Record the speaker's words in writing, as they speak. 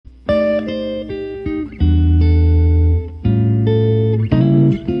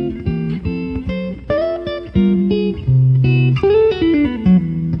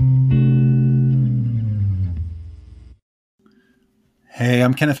Hi,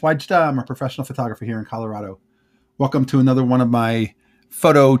 I'm Kenneth Wajda. I'm a professional photographer here in Colorado. Welcome to another one of my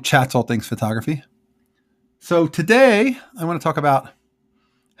photo chats, all things photography. So today I want to talk about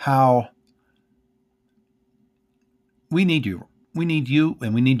how we need you. We need you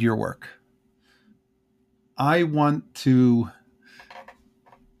and we need your work. I want to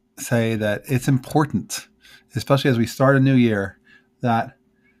say that it's important, especially as we start a new year, that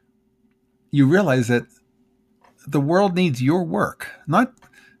you realize that the world needs your work, not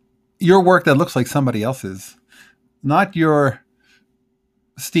your work that looks like somebody else's, not your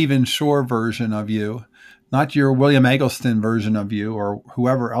Stephen Shore version of you, not your William Eggleston version of you or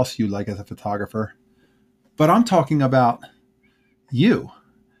whoever else you like as a photographer. But I'm talking about you.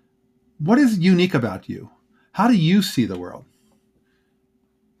 What is unique about you? How do you see the world?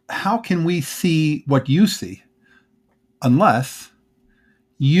 How can we see what you see unless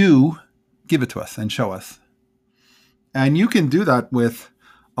you give it to us and show us? And you can do that with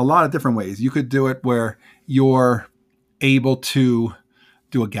a lot of different ways. You could do it where you're able to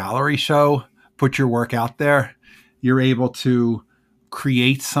do a gallery show, put your work out there. You're able to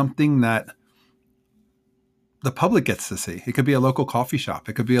create something that the public gets to see. It could be a local coffee shop.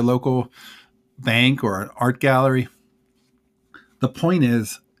 It could be a local bank or an art gallery. The point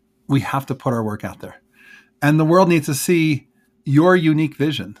is, we have to put our work out there. And the world needs to see your unique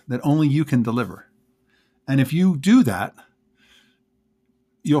vision that only you can deliver. And if you do that,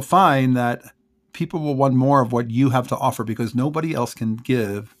 you'll find that people will want more of what you have to offer because nobody else can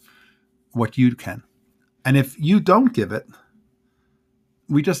give what you can. And if you don't give it,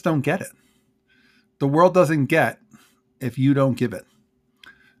 we just don't get it. The world doesn't get if you don't give it.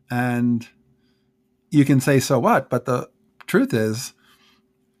 And you can say, so what? But the truth is,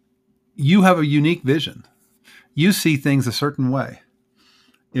 you have a unique vision. You see things a certain way.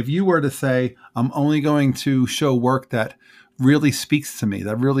 If you were to say, I'm only going to show work that really speaks to me,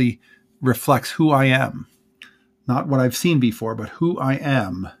 that really reflects who I am, not what I've seen before, but who I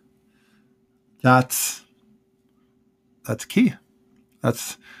am, that's key.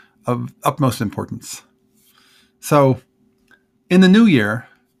 That's of utmost importance. So in the new year,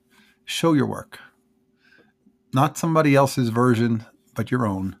 show your work. Not somebody else's version, but your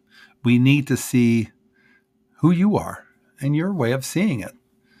own. We need to see who you are and your way of seeing it.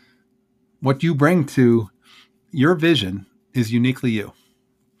 What you bring to your vision is uniquely you.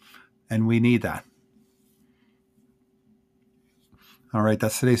 And we need that. All right,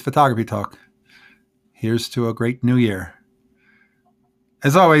 that's today's photography talk. Here's to a great new year.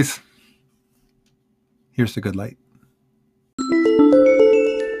 As always, here's to good light.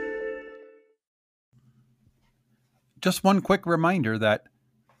 Just one quick reminder that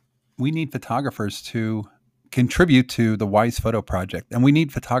we need photographers to contribute to the Wise Photo Project, and we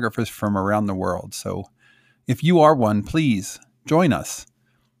need photographers from around the world. So if you are one, please join us.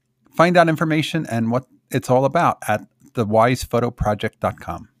 Find out information and what it's all about at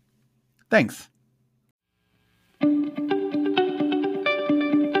thewisephotoproject.com. Thanks.